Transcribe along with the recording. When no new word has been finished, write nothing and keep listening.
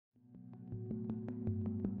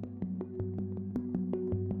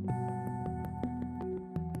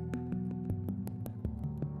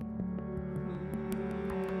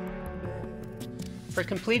For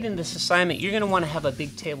completing this assignment, you're going to want to have a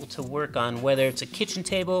big table to work on, whether it's a kitchen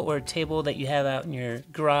table or a table that you have out in your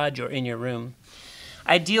garage or in your room.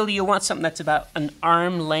 Ideally, you'll want something that's about an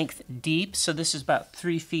arm length deep, so this is about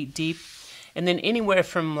 3 feet deep, and then anywhere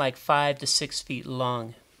from like 5 to 6 feet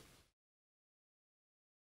long.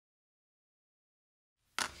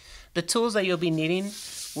 The tools that you'll be needing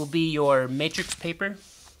will be your matrix paper.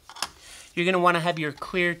 You're going to want to have your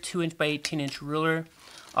clear 2" by 18" ruler,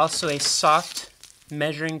 also a soft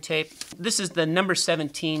measuring tape. This is the number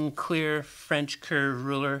 17 clear French curve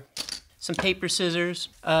ruler. Some paper scissors,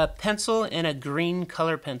 a pencil and a green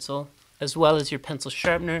color pencil, as well as your pencil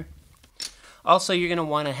sharpener. Also, you're going to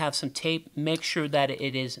want to have some tape. Make sure that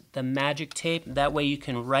it is the magic tape. That way you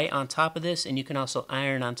can write on top of this, and you can also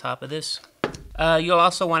iron on top of this. You'll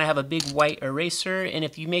also want to have a big white eraser, and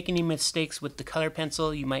if you make any mistakes with the color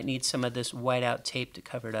pencil, you might need some of this whiteout tape to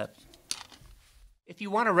cover it up. If you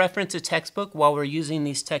want to reference a textbook while we're using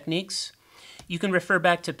these techniques, you can refer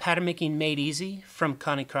back to Patternmaking Made Easy from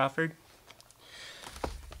Connie Crawford.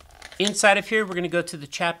 Inside of here, we're going to go to the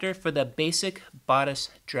chapter for the basic bodice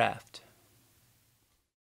draft.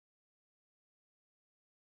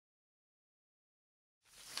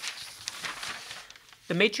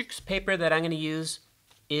 The matrix paper that I'm going to use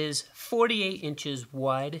is 48 inches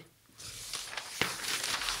wide,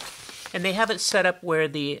 and they have it set up where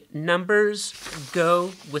the numbers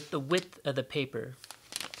go with the width of the paper.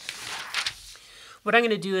 What I'm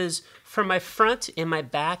going to do is, for my front and my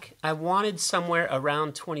back, I wanted somewhere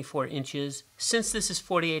around 24 inches. Since this is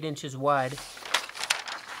 48 inches wide,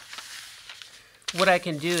 what I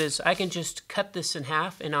can do is I can just cut this in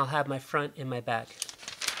half, and I'll have my front and my back.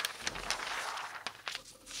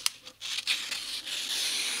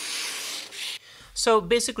 So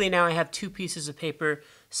basically now I have 2 pieces of paper,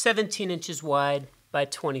 17 inches wide by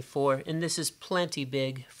 24, and this is plenty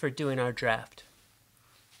big for doing our draft.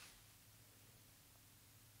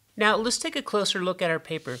 Now let's take a closer look at our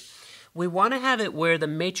paper. We want to have it where the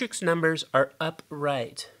matrix numbers are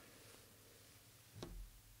upright.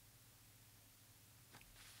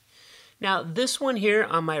 Now this one here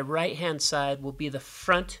on my right hand side will be the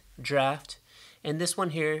front draft, and this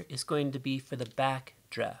one here is going to be for the back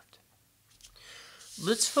draft.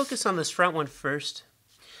 Let's focus on this front one first.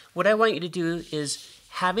 What I want you to do is,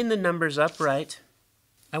 having the numbers upright,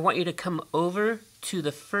 I want you to come over to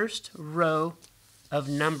the first row of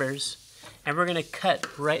numbers, and we're going to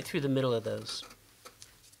cut right through the middle of those.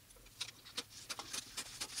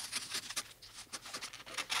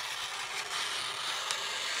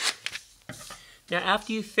 Now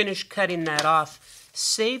after you finish cutting that off,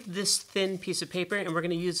 save this thin piece of paper, and we're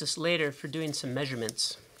going to use this later for doing some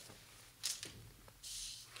measurements.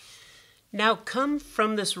 Now come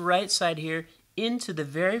from this right side here into the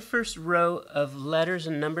very first row of letters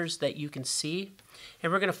and numbers that you can see,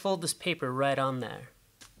 and we're going to fold this paper right on there.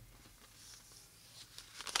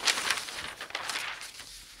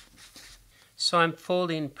 So I'm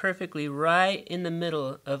folding perfectly right in the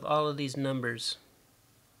middle of all of these numbers.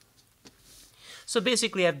 So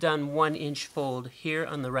basically I've done 1 inch fold here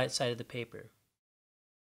on the right side of the paper.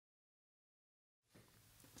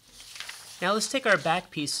 Now let's take our back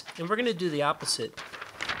piece, and we're going to do the opposite.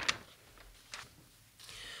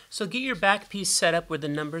 So get your back piece set up where the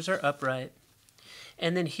numbers are upright,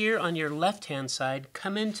 and then here on your left hand side,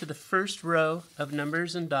 come into the first row of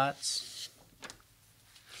numbers and dots,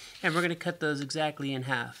 and we're going to cut those exactly in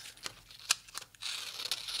half.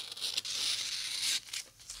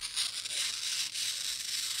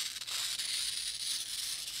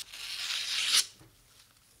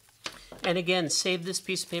 And again, save this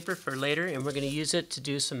piece of paper for later, and we're going to use it to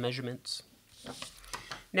do some measurements.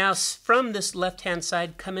 Now from this left hand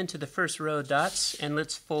side, come into the first row of dots, and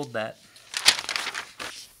let's fold that.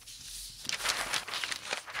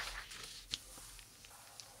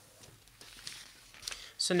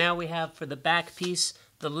 So now we have, for the back piece,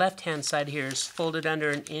 the left hand side here is folded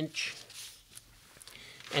under 1 inch,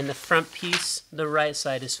 and the front piece, the right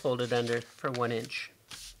side, is folded under for 1 inch.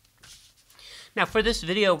 Now for this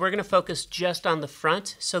video, we're going to focus just on the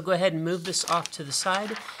front, so go ahead and move this off to the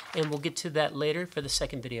side, and we'll get to that later for the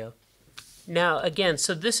second video. Now again,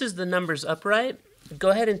 so this is the numbers upright.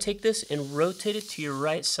 Go ahead and take this and rotate it to your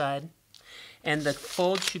right side, and the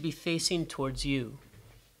fold should be facing towards you.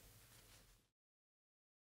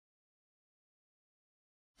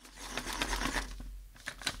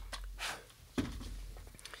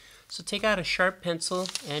 So take out a sharp pencil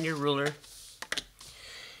and your ruler,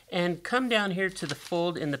 and come down here to the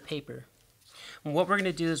fold in the paper. And what we're going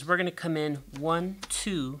to do is we're going to come in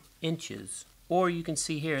 1-2 inches, or you can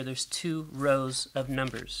see here there's 2 rows of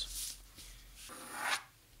numbers.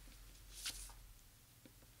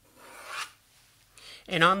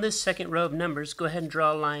 And on this second row of numbers, go ahead and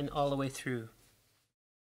draw a line all the way through.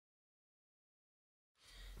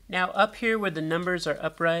 Now up here where the numbers are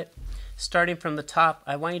upright, starting from the top,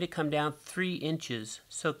 I want you to come down 3 inches.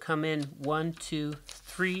 So come in 1, 2,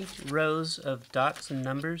 3 rows of dots and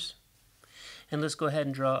numbers. And let's go ahead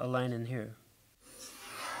and draw a line in here.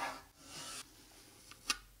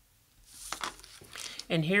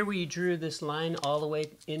 And here where you drew this line all the way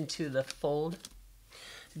into the fold,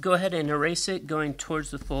 go ahead and erase it going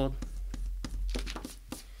towards the fold.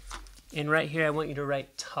 And right here I want you to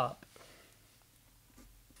write top.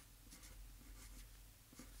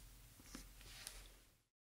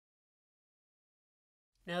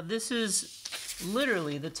 Now this is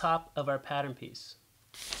literally the top of our pattern piece.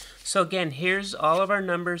 So again, here's all of our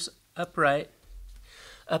numbers upright.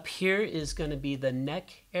 Up here is going to be the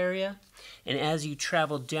neck area, and as you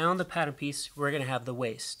travel down the pattern piece, we're going to have the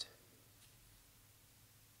waist.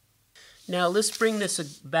 Now let's bring this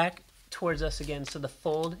back towards us again so the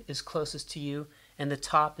fold is closest to you and the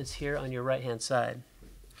top is here on your right hand side.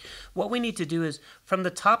 What we need to do is from the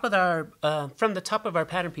top of our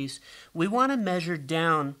pattern piece, we want to measure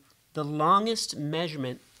down the longest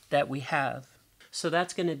measurement that we have. So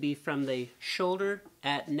that's going to be from the shoulder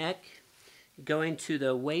at neck going to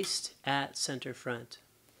the waist at center front.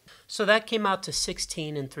 So that came out to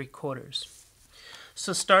 16 3/4.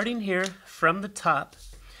 So starting here from the top,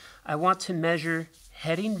 I want to measure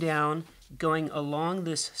heading down, going along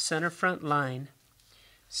this center front line,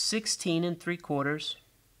 16 3/4,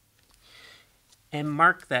 and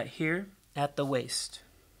mark that here at the waist.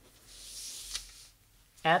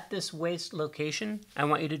 At this waist location, I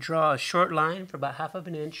want you to draw a short line for about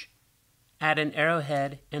 1/2 inch, add an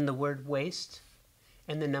arrowhead and the word waist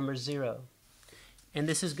and the number 0. And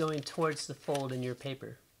this is going towards the fold in your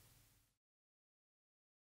paper.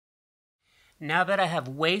 Now that I have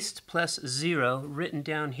waist plus 0 written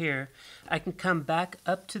down here, I can come back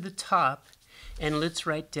up to the top and let's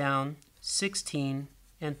write down 16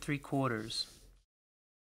 3/4.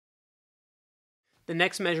 The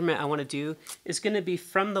next measurement I want to do is going to be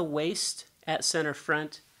from the waist at center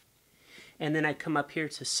front, and then I come up here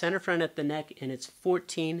to center front at the neck, and it's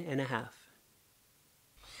 14 1/2.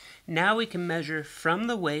 Now we can measure from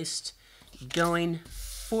the waist going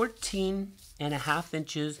 14 1/2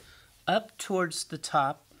 inches up towards the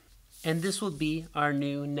top, and this will be our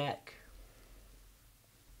new neck.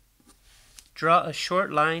 Draw a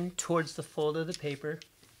short line towards the fold of the paper,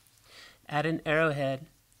 add an arrowhead,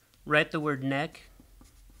 write the word neck,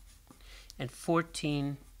 and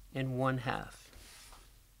 14 1/2.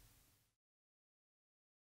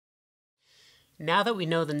 Now that we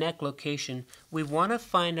know the neck location, we want to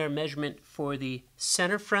find our measurement for the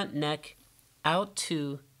center front neck out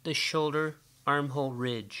to the shoulder armhole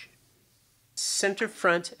ridge. Center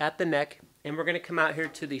front at the neck, and we're going to come out here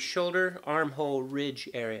to the shoulder armhole ridge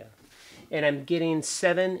area. And I'm getting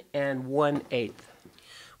 7 1/8.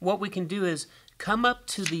 What we can do is come up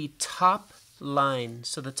to the top line,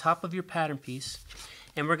 so the top of your pattern piece,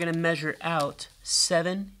 and we're going to measure out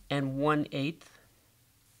 7 1/8.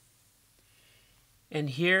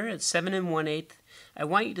 And here at 7 1/8, I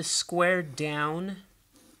want you to square down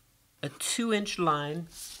a 2-inch line,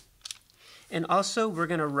 and also we're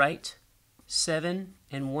going to write 7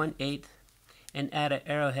 1/8 and add an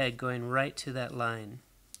arrowhead going right to that line.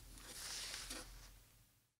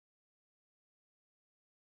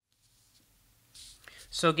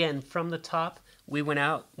 So again, from the top, we went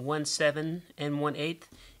out 7 1/8,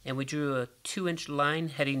 and we drew a 2-inch line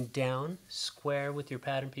heading down, square with your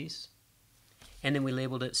pattern piece, and then we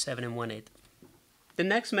labeled it 7 1/8. The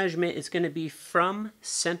next measurement is going to be from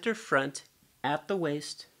center front at the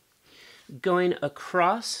waist, going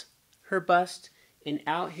across her bust and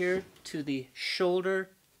out here to the shoulder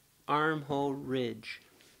armhole ridge.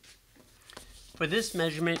 For this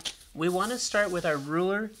measurement, we want to start with our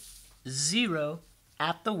ruler 0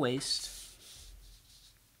 at the waist,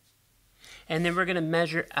 and then we're going to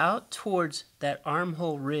measure out towards that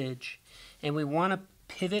armhole ridge, and we want to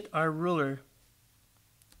pivot our ruler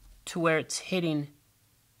to where it's hitting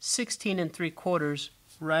 16 3/4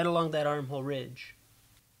 right along that armhole ridge.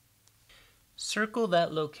 Circle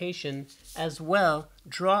that location as well.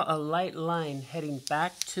 Draw a light line heading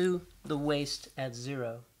back to the waist at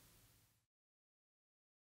 0.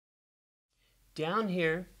 Down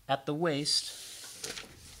here at the waist,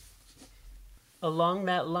 along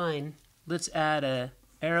that line, let's add a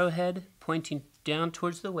arrowhead pointing down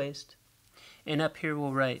towards the waist, and up here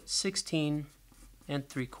we'll write 16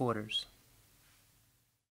 3/4.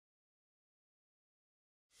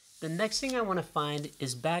 The next thing I want to find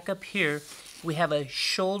is back up here, we have a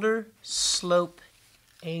shoulder slope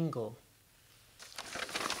angle.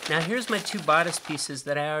 Now here's my two bodice pieces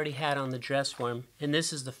that I already had on the dress form, and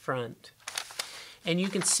this is the front. And you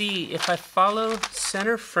can see if I follow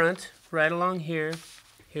center front right along here,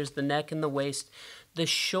 here's the neck and the waist, the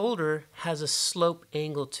shoulder has a slope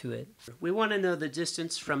angle to it. We want to know the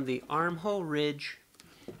distance from the armhole ridge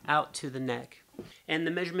out to the neck. And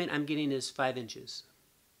the measurement I'm getting is 5 inches.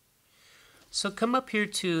 So come up here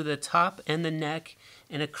to the top and the neck,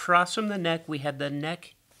 and across from the neck we have the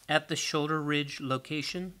neck at the shoulder ridge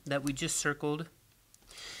location that we just circled.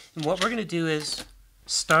 And what we're going to do is,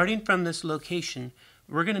 starting from this location,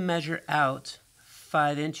 we're going to measure out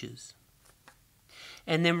 5 inches.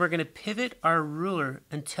 And then we're going to pivot our ruler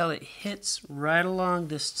until it hits right along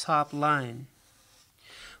this top line.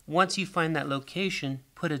 Once you find that location,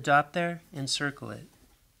 put a dot there and circle it.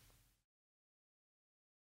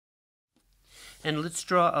 And let's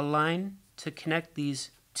draw a line to connect these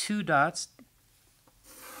two dots.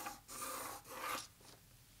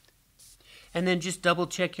 And then just double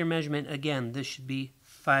check your measurement. Again, this should be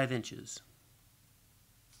 5 inches.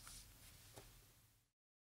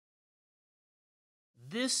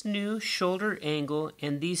 This new shoulder angle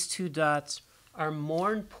and these two dots are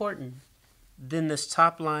more important than this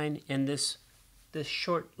top line and this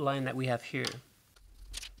short line that we have here.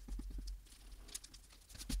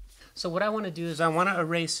 So what I want to do is I want to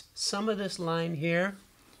erase some of this line here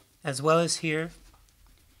as well as here.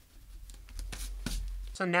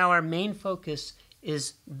 So now our main focus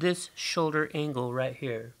is this shoulder angle right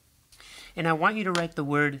here. And I want you to write the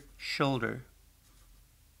word shoulder.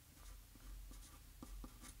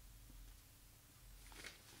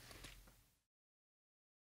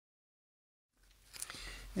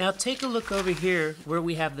 Now take a look over here where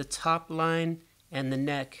we have the top line and the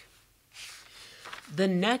neck. The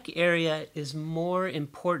neck area is more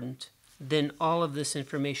important than all of this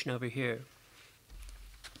information over here.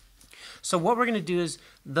 So what we're going to do is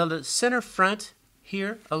the center front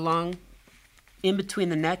here along in between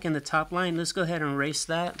the neck and the top line, let's go ahead and erase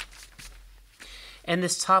that. And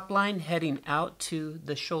this top line heading out to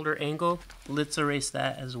the shoulder angle, let's erase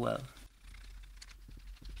that as well.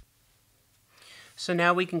 So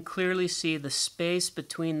now we can clearly see the space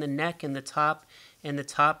between the neck and the top and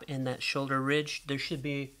that shoulder ridge. There should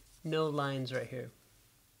be no lines right here.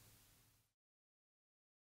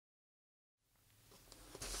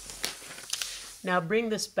 Now bring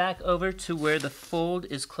this back over to where the fold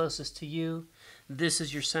is closest to you. This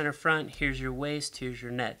is your center front, here's your waist, here's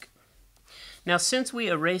your neck. Now since we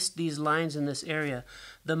erased these lines in this area,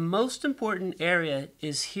 the most important area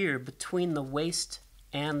is here between the waist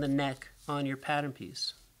and the neck on your pattern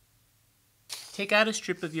piece. Take out a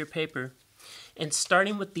strip of your paper and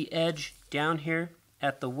starting with the edge down here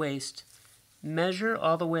at the waist, measure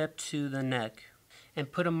all the way up to the neck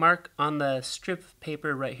and put a mark on the strip of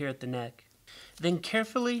paper right here at the neck. Then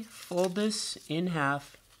carefully fold this in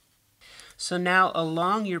half. So now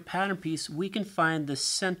along your pattern piece we can find the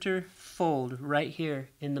center fold right here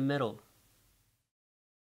in the middle.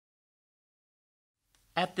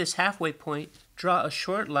 At this halfway point, draw a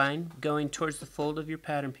short line going towards the fold of your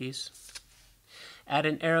pattern piece. Add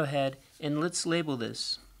an arrowhead and let's label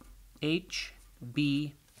this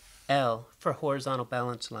HBL for horizontal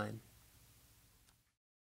balance line.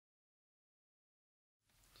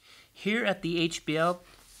 Here at the HBL,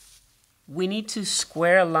 we need to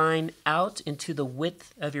square a line out into the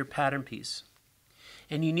width of your pattern piece.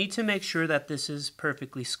 And you need to make sure that this is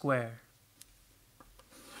perfectly square.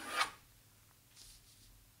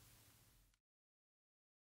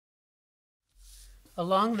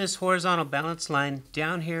 Along this horizontal balance line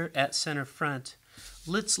down here at center front,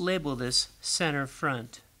 let's label this center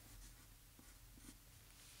front.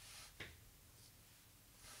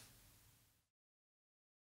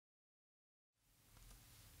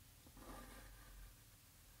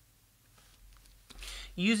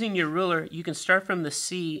 Using your ruler, you can start from the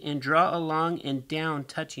C and draw along and down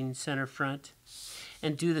touching center front.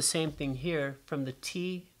 And do the same thing here from the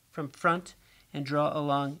T from front and draw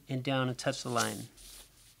along and down and touch the line.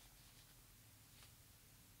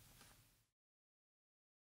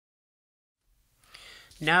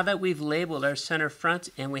 Now that we've labeled our center front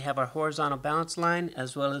and we have our horizontal balance line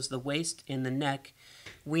as well as the waist and the neck,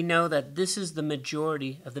 we know that this is the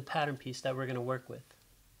majority of the pattern piece that we're going to work with.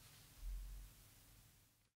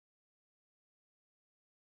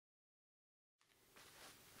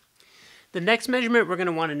 The next measurement we're going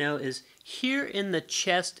to want to know is here in the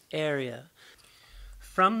chest area.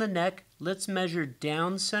 From the neck, let's measure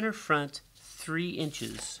down center front 3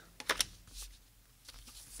 inches.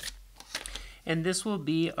 And this will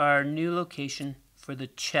be our new location for the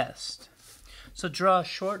chest. So draw a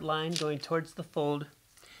short line going towards the fold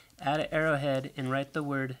add an arrowhead and write the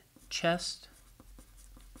word chest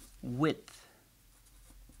width.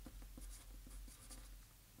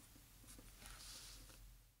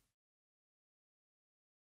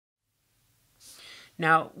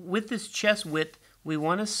 Now, with this chest width, we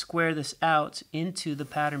want to square this out into the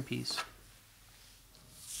pattern piece.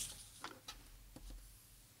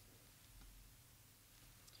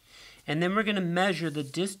 And then we're going to measure the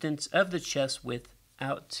distance of the chest width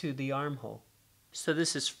out to the armhole. So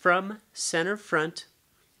this is from center front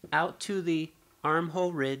out to the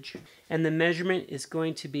armhole ridge, and the measurement is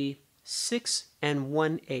going to be 6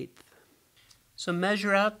 1/8. So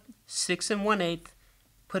measure out 6 1/8.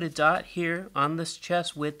 Put a dot here on this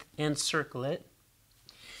chest width and circle it.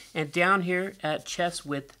 And down here at chest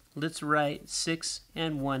width, let's write 6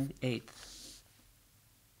 1/8.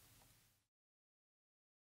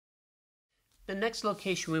 The next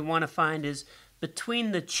location we want to find is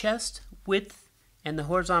between the chest width and the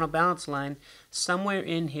horizontal balance line. Somewhere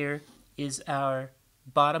in here is our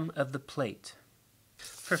bottom of the plate.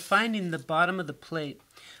 For finding the bottom of the plate,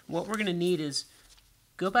 what we're going to need is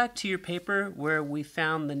go back to your paper where we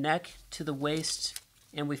found the neck to the waist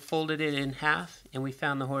and we folded it in half and we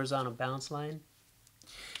found the horizontal balance line.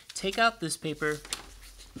 Take out this paper,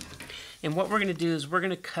 and what we're going to do is we're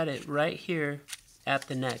going to cut it right here at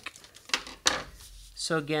the neck.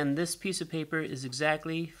 So again, this piece of paper is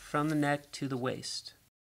exactly from the neck to the waist.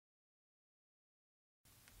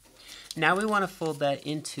 Now we want to fold that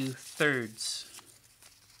into thirds.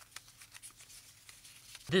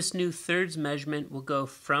 This new thirds measurement will go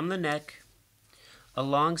from the neck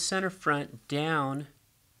along center front down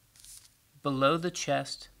below the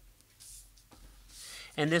chest,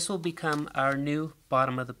 and this will become our new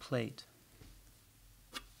bottom of the plate.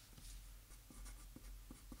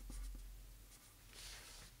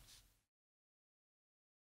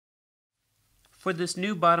 For this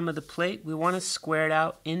new bottom of the plate, we want to square it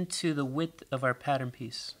out into the width of our pattern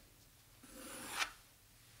piece.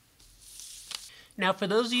 Now, for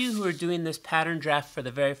those of you who are doing this pattern draft for the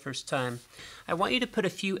very first time, I want you to put a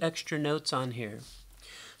few extra notes on here.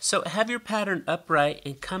 So have your pattern upright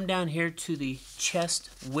and come down here to the chest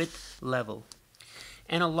width level.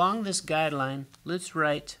 And along this guideline, let's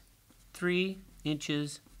write 3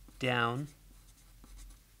 inches down.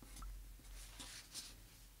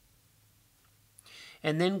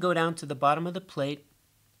 And then go down to the bottom of the plate,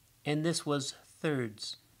 and this was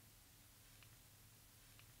thirds.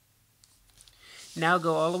 Now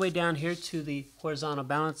go all the way down here to the horizontal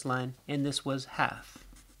balance line, and this was half.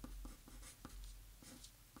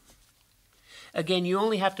 Again, you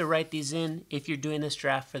only have to write these in if you're doing this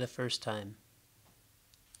draft for the first time.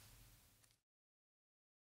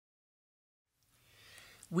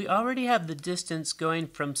 We already have the distance going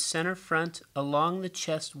from center front along the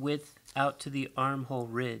chest width out to the armhole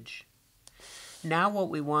ridge. Now what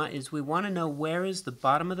we want is we want to know where is the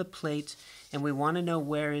bottom of the plate, and we want to know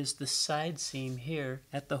where is the side seam here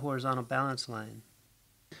at the horizontal balance line.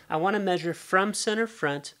 I want to measure from center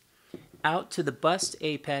front out to the bust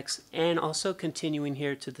apex and also continuing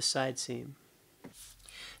here to the side seam.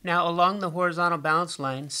 Now along the horizontal balance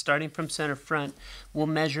line, starting from center front, we'll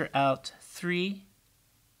measure out 3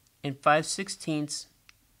 5/16.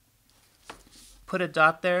 Put a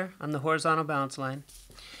dot there on the horizontal balance line,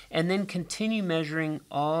 and then continue measuring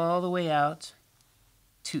all the way out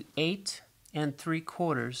to 8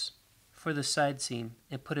 3/4 for the side seam,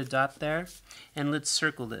 and put a dot there, and let's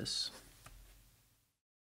circle this.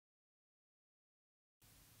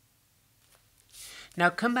 Now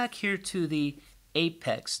come back here to the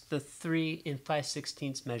apex, the 3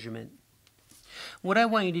 5/16 measurement. What I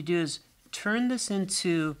want you to do is turn this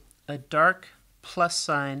into a dark plus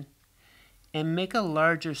sign and make a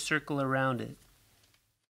larger circle around it.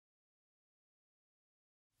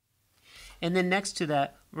 And then next to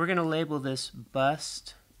that, we're going to label this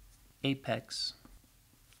bust apex.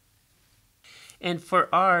 And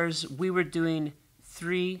for ours, we were doing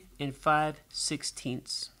 3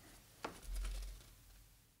 5/16.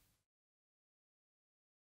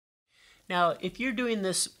 Now, if you're doing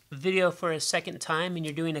this video for a second time and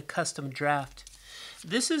you're doing a custom draft,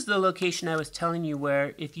 this is the location I was telling you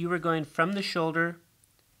where if you were going from the shoulder,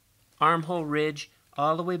 armhole ridge,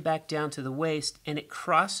 all the way back down to the waist, and it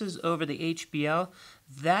crosses over the HBL,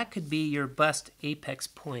 that could be your bust apex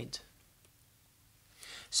point.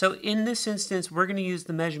 So in this instance, we're going to use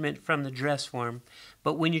the measurement from the dress form,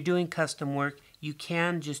 but when you're doing custom work, you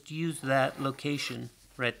can just use that location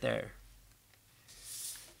right there.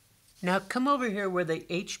 Now come over here where the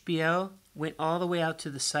HBL went all the way out to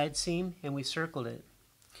the side seam, and we circled it.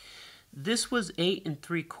 This was 8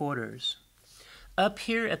 3/4. Up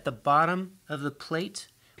here at the bottom of the plate,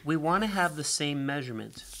 we want to have the same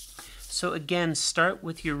measurement. So again, start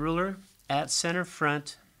with your ruler at center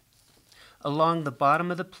front, along the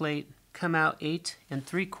bottom of the plate, come out 8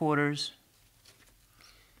 3/4,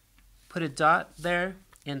 put a dot there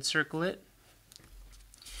and circle it.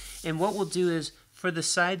 And what we'll do is, for the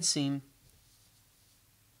side seam,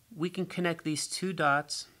 we can connect these 2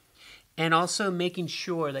 dots, and also making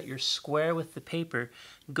sure that you're square with the paper,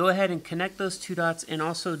 go ahead and connect those 2 dots and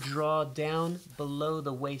also draw down below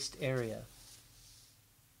the waist area.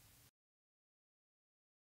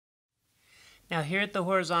 Now here at the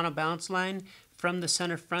horizontal balance line, from the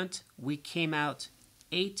center front, we came out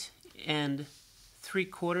 8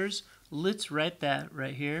 3/4. Let's write that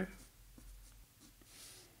right here.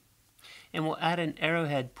 And we'll add an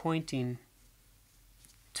arrowhead pointing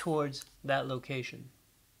towards that location.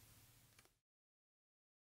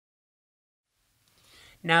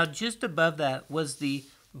 Now just above that was the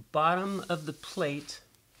bottom of the plate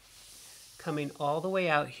coming all the way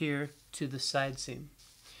out here to the side seam.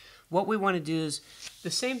 What we want to do is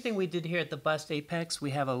the same thing we did here at the bust apex.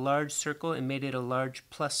 We have a large circle and made it a large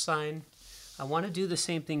plus sign. I want to do the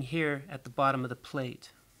same thing here at the bottom of the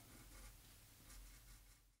plate.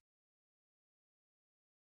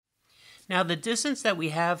 Now the distance that we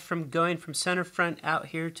have from going from center front out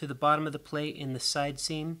here to the bottom of the plate in the side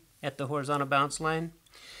seam at the horizontal balance line,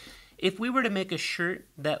 if we were to make a shirt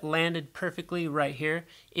that landed perfectly right here,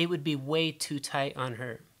 it would be way too tight on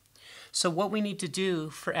her. So what we need to do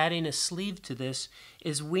for adding a sleeve to this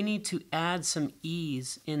is we need to add some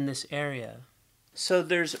ease in this area. So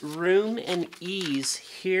there's room and ease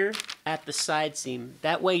here at the side seam.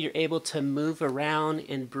 That way you're able to move around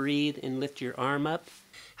and breathe and lift your arm up.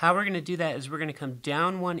 How we're going to do that is we're going to come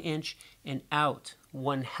down 1 inch and out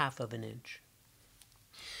 1/2 of an inch.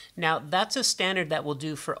 Now that's a standard that will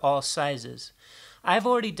do for all sizes. I've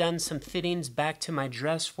already done some fittings back to my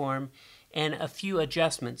dress form and a few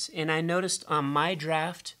adjustments, and I noticed on my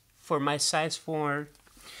draft for my size 4,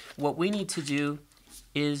 what we need to do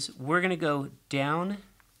is we're going to go down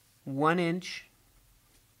 1 inch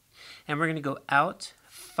and we're going to go out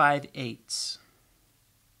 5/8.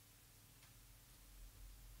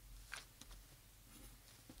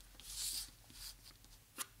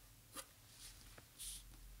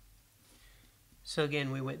 So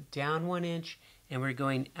again, we went down 1 inch and we're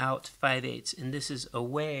going out 5/8, and this is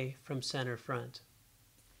away from center front.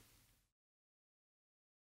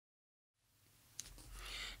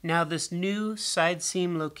 Now this new side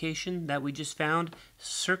seam location that we just found,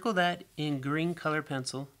 circle that in green color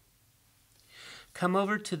pencil. Come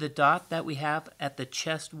over to the dot that we have at the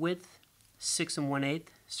chest width, 6 1/8,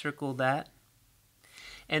 circle that.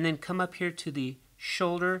 And then come up here to the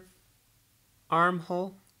shoulder,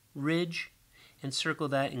 armhole, ridge, and circle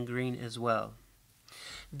that in green as well.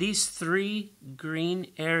 These 3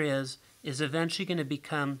 green areas is eventually going to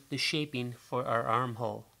become the shaping for our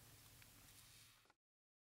armhole.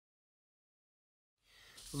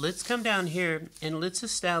 Let's come down here and let's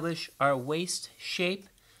establish our waist shape,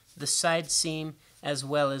 the side seam, as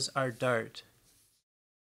well as our dart.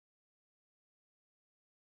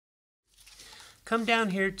 Come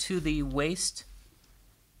down here to the waist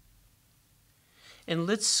and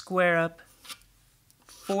let's square up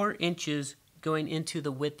 4 inches going into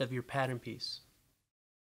the width of your pattern piece.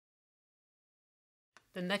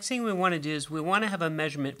 The next thing we want to do is we want to have a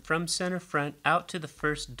measurement from center front out to the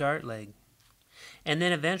first dart leg. And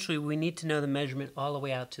then eventually we need to know the measurement all the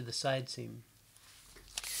way out to the side seam.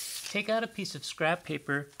 Take out a piece of scrap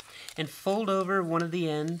paper and fold over one of the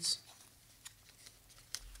ends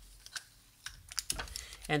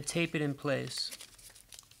and tape it in place.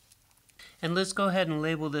 And let's go ahead and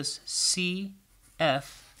label this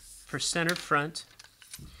CF for center front,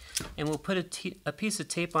 and we'll put a piece of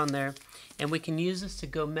tape on there, and we can use this to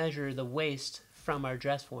go measure the waist from our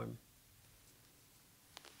dress form.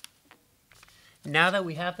 Now that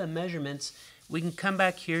we have the measurements, we can come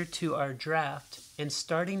back here to our draft, and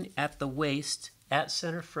starting at the waist at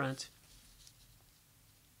center front,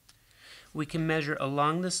 we can measure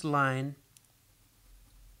along this line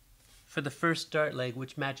for the first dart leg,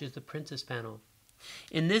 which matches the princess panel.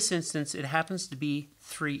 In this instance, it happens to be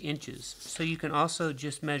 3 inches, so you can also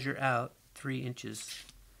just measure out 3 inches.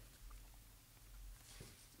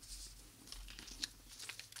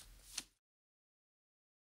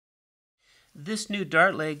 This new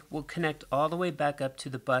dart leg will connect all the way back up to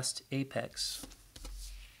the bust apex.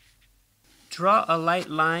 Draw a light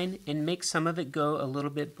line and make some of it go a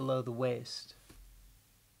little bit below the waist.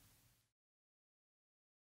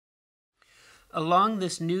 Along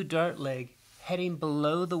this new dart leg, heading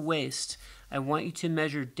below the waist, I want you to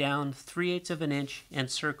measure down 3/8 of an inch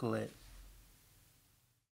and circle it.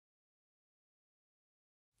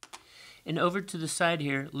 And over to the side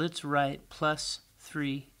here, let's write plus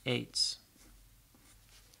 3/8.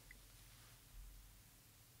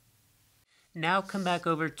 Now come back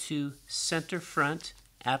over to center front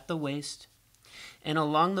at the waist, and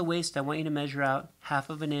along the waist I want you to measure out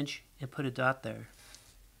 1/2 inch and put a dot there.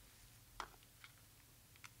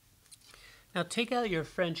 Now take out your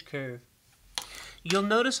French curve. You'll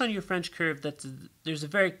notice on your French curve that there's a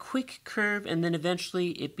very quick curve, and then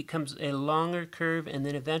eventually it becomes a longer curve, and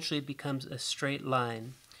then eventually it becomes a straight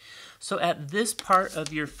line. So at this part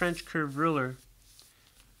of your French curve ruler,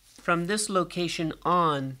 from this location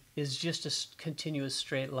on is just a continuous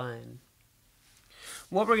straight line.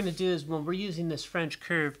 What we're going to do is, when we're using this French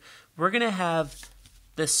curve, we're going to have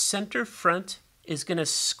the center front is going to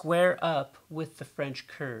square up with the French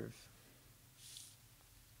curve.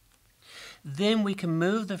 Then we can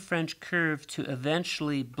move the French curve to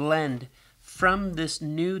eventually blend from this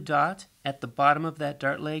new dot at the bottom of that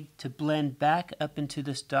dart leg to blend back up into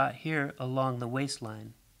this dot here along the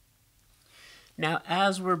waistline. Now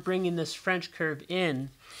as we're bringing this French curve in,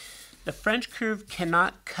 the French curve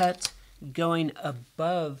cannot cut going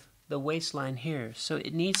above the waistline here, so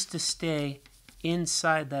it needs to stay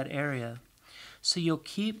inside that area. So you'll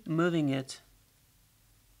keep moving it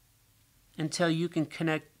until you can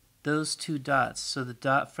connect those two dots. So the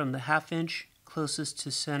dot from the 1/2 inch closest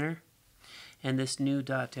to center and this new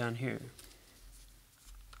dot down here.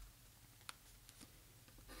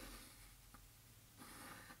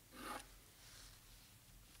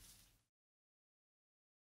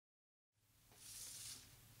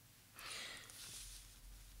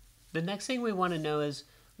 The next thing we want to know is,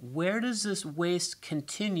 where does this waist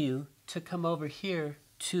continue to come over here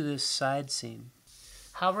to this side seam?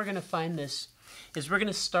 How we're going to find this is we're going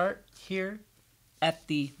to start here at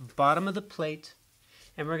the bottom of the plate,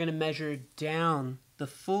 and we're going to measure down the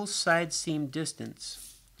full side seam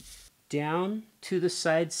distance down to the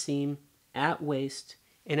side seam at waist,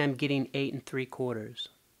 and I'm getting 8 3/4.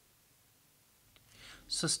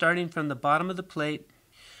 So starting from the bottom of the plate,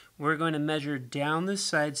 we're going to measure down this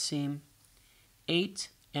side seam 8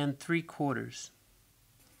 3/4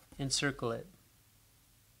 and circle it.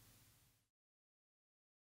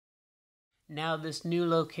 Now this new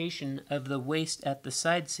location of the waist at the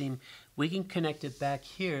side seam, we can connect it back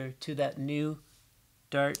here to that new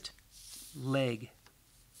dart leg.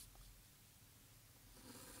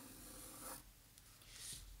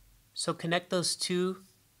 So connect those 2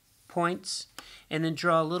 points and then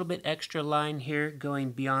draw a little bit extra line here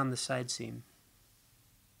going beyond the side seam.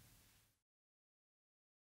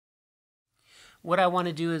 What I want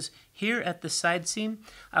to do is, here at the side seam,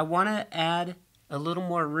 I want to add a little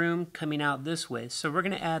more room coming out this way. So we're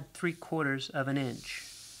going to add 3/4 inch.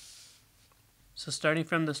 So starting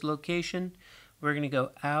from this location, we're going to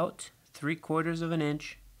go out 3/4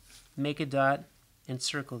 inch, make a dot, and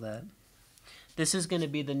circle that. This is going to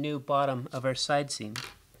be the new bottom of our side seam.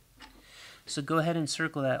 So go ahead and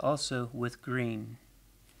circle that also with green.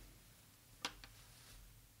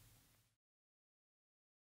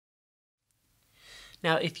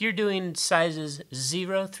 Now if you're doing sizes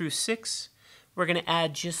 0 through 6, we're going to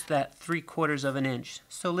add just that 3/4 inch.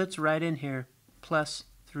 So let's write in here plus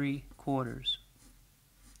 3/4.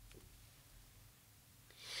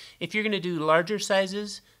 If you're going to do larger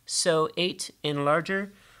sizes, so 8 and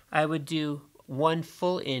larger, I would do 1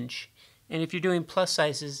 full inch. And if you're doing plus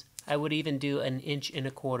sizes, I would even do 1 1/4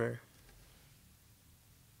 inches.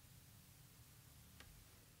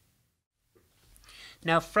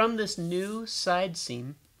 Now from this new side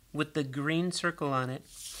seam with the green circle on it,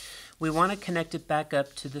 we want to connect it back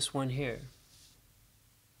up to this one here.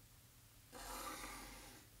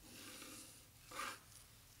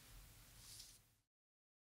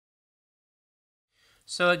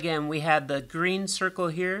 So again, we had the green circle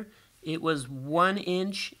here. It was 1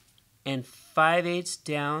 inch and 5/8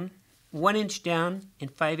 down, 1 inch down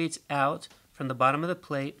and 5/8 out from the bottom of the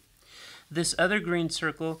plate. This other green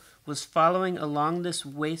circle was following along this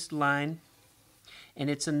waistline, and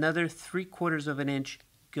it's another 3/4 inch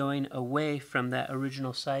going away from that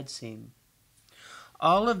original side seam.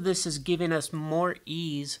 All of this is giving us more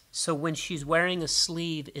ease, so when she's wearing a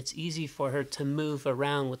sleeve, it's easy for her to move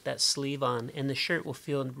around with that sleeve on, and the shirt will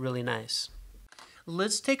feel really nice.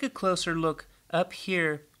 Let's take a closer look up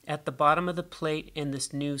here at the bottom of the plate in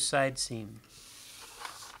this new side seam.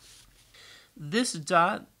 This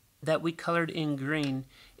dot that we colored in green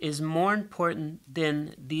is more important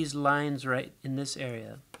than these lines right in this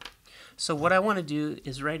area. So what I want to do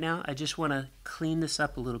is, right now, I just want to clean this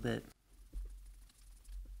up a little bit.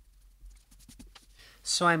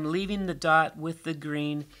 So I'm leaving the dot with the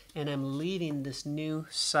green, and I'm leaving this new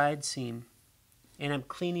side seam. and I'm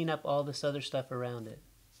cleaning up all this other stuff around it.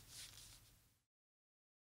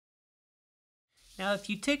 Now if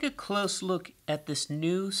you take a close look at this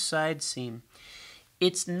new side seam,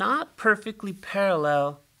 it's not perfectly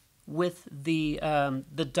parallel with the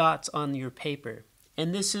dots on your paper.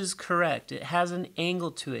 And this is correct. It has an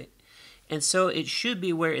angle to it. And so it should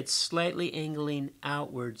be where it's slightly angling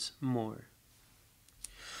outwards more.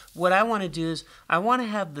 What I want to do is I want to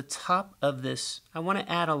have the top of this, I want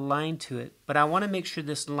to add a line to it, but I want to make sure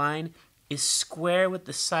this line is square with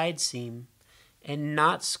the side seam and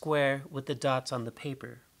not square with the dots on the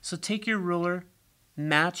paper. So take your ruler,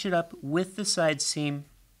 match it up with the side seam,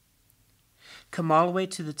 come all the way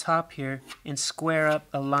to the top here and square up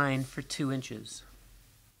a line for 2 inches.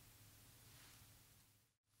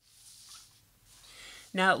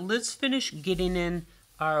 Now let's finish getting in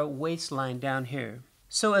our waistline down here.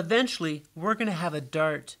 So eventually we're going to have a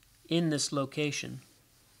dart in this location.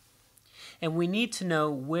 And we need to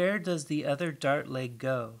know, where does the other dart leg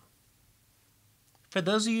go? For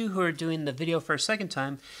those of you who are doing the video for a second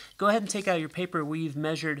time, go ahead and take out your paper where you've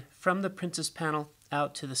measured from the princess panel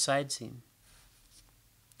out to the side seam.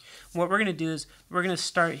 What we're going to do is we're going to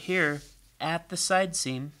start here at the side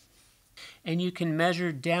seam, and you can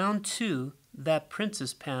measure down to that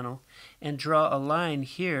princess panel and draw a line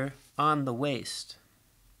here on the waist.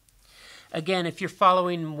 Again, if you're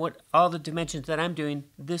following all the dimensions that I'm doing,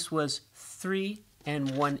 this was 3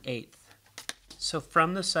 1/8. So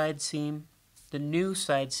from the side seam, the new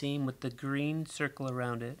side seam with the green circle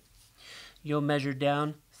around it, you'll measure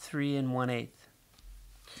down 3 1/8.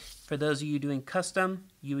 For those of you doing custom,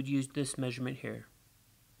 you would use this measurement here.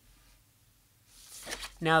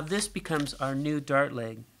 Now this becomes our new dart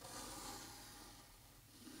leg.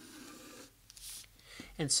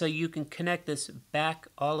 And so you can connect this back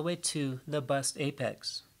all the way to the bust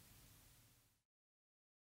apex.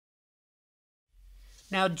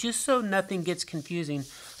 Now just so nothing gets confusing,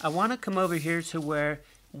 I want to come over here to where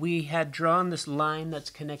we had drawn this line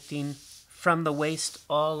that's connecting from the waist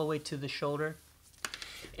all the way to the shoulder.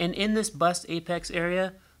 And in this bust apex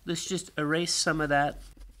area, let's just erase some of that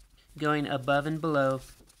going above and below.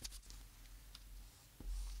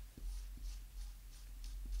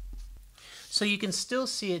 So you can still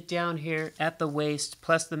see it down here at the waist,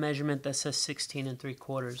 plus the measurement that says 16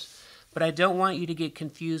 3/4. But I don't want you to get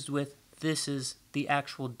confused with this is the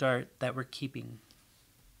actual dart that we're keeping.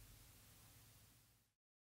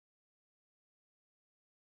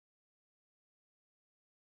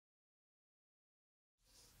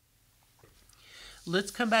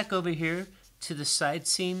 Let's come back over here to the side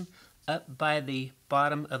seam up by the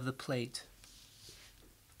bottom of the plate.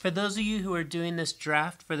 For those of you who are doing this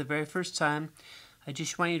draft for the very first time, I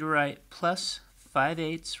just want you to write plus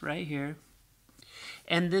 5/8 right here.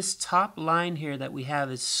 And this top line here that we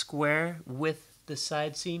have is square with the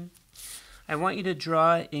side seam. I want you to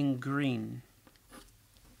draw it in green.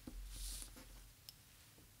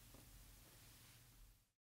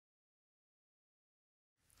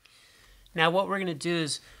 Now what we're going to do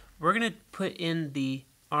is we're going to put in the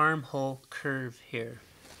armhole curve here.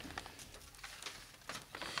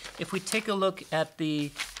 If we take a look at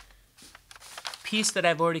the piece that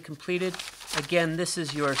I've already completed, again, this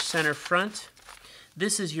is your center front.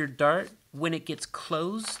 This is your dart when it gets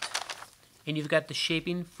closed, and you've got the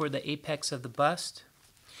shaping for the apex of the bust.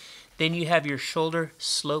 Then you have your shoulder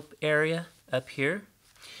slope area up here,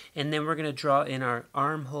 and then we're going to draw in our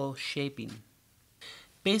armhole shaping.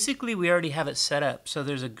 Basically, we already have it set up. So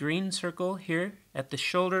there's a green circle here at the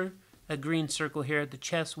shoulder, a green circle here at the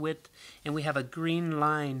chest width, and we have a green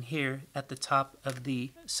line here at the top of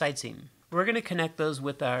the side seam. We're going to connect those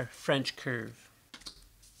with our French curve.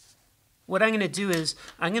 What I'm going to do is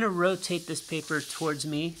I'm going to rotate this paper towards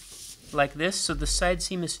me like this, so the side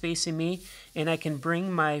seam is facing me, and I can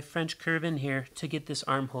bring my French curve in here to get this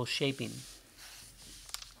armhole shaping.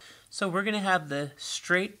 So we're going to have the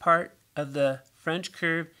straight part of the French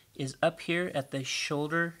curve is up here at the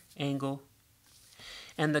shoulder angle,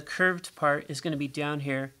 and the curved part is going to be down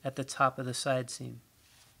here at the top of the side seam.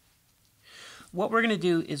 What we're going to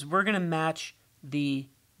do is we're going to match the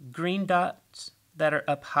green dots that are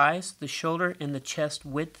up high, so the shoulder and the chest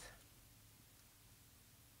width.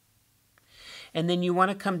 And then you want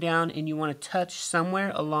to come down and you want to touch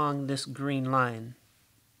somewhere along this green line.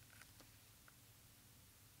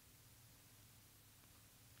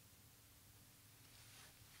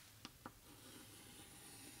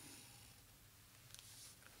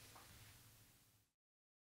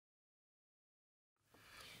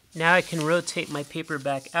 Now I can rotate my paper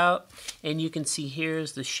back out, and you can see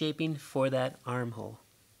here's the shaping for that armhole.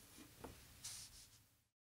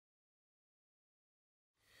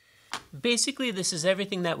 Basically, this is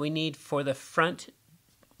everything that we need for the front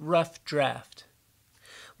rough draft.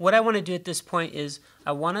 What I want to do at this point is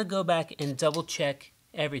I want to go back and double check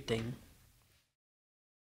everything.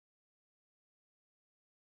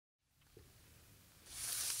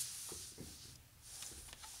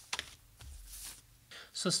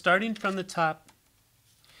 So starting from the top,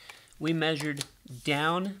 we measured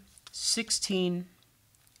down 16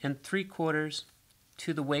 3/4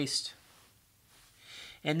 to the waist.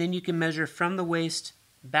 And then you can measure from the waist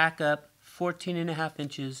back up 14.5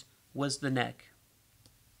 inches was the neck.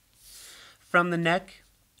 From the neck,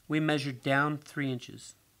 we measured down 3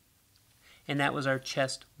 inches. And that was our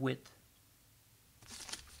chest width.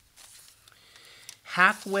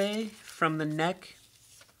 Halfway from the neck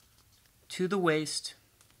to the waist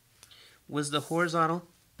was the horizontal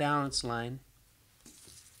balance line,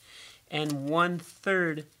 and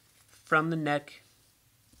 1/3 from the neck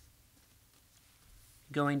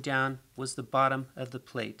going down was the bottom of the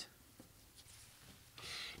plate.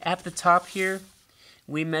 At the top here,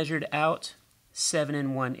 we measured out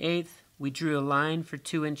 7 1/8. We drew a line for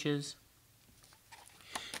 2 inches.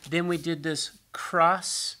 Then we did this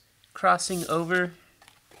crossing over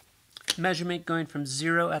measurement going from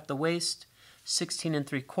 0 at the waist, 16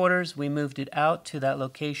 3/4. We moved it out to that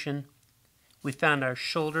location. We found our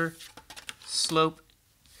shoulder slope,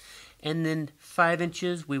 and then 5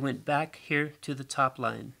 inches we went back here to the top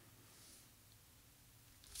line,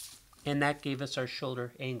 and that gave us our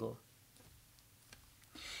shoulder angle.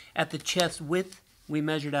 At the chest width, we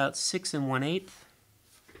measured out 6 1/8.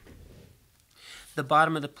 The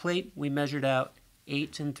bottom of the plate, we measured out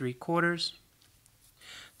 8 3/4.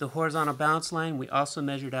 The horizontal balance line, we also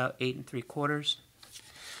measured out 8 3/4.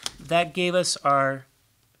 That gave us our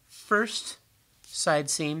first side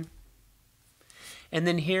seam. And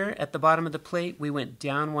then here at the bottom of the plate, we went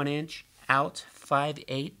down 1 inch, out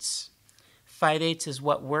 5/8. 5/8 is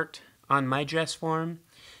what worked on my dress form.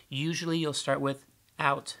 Usually you'll start with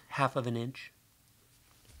out 1/2 inch.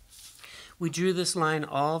 We drew this line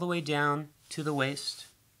all the way down to the waist.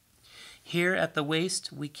 Here at the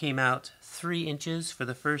waist, we came out 3 inches for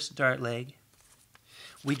the first dart leg.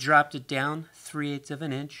 We dropped it down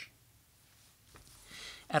 3/8 inch.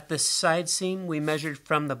 At the side seam, we measured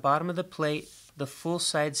from the bottom of the plate, the full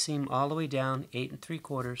side seam all the way down 8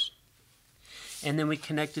 3/4. And then we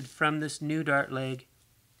connected from this new dart leg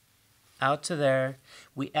out to there.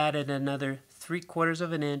 We added another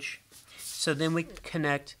 3/4 inch. So then we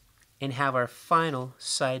connect and have our final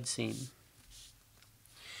side seam.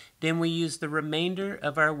 Then we use the remainder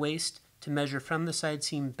of our waist to measure from the side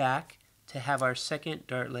seam back to have our second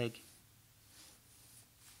dart leg.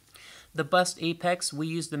 The bust apex, we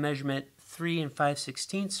use the measurement 3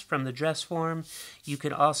 5/16 from the dress form. You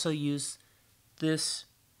could also use this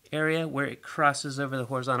area where it crosses over the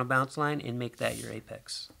horizontal bounce line and make that your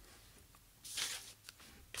apex.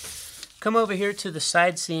 Come over here to the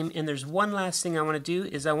side seam, and there's one last thing I want to do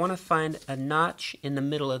is I want to find a notch in the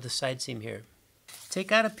middle of the side seam here.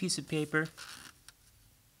 Take out a piece of paper,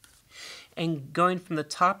 and going from the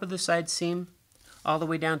top of the side seam all the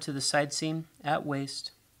way down to the side seam at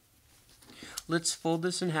waist, let's fold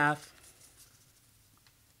this in half.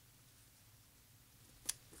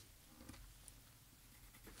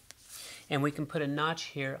 And we can put a notch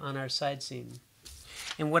here on our side seam.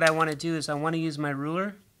 And what I want to do is I want to use my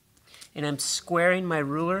ruler, and I'm squaring my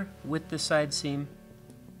ruler with the side seam.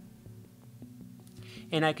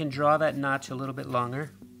 And I can draw that notch a little bit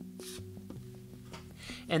longer.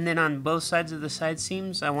 And then on both sides of the side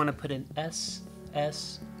seams, I want to put an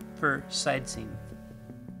SS for side seam.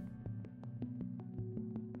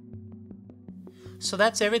 So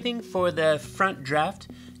that's everything for the front draft.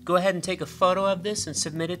 Go ahead and take a photo of this and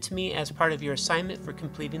submit it to me as part of your assignment for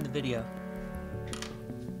completing the video.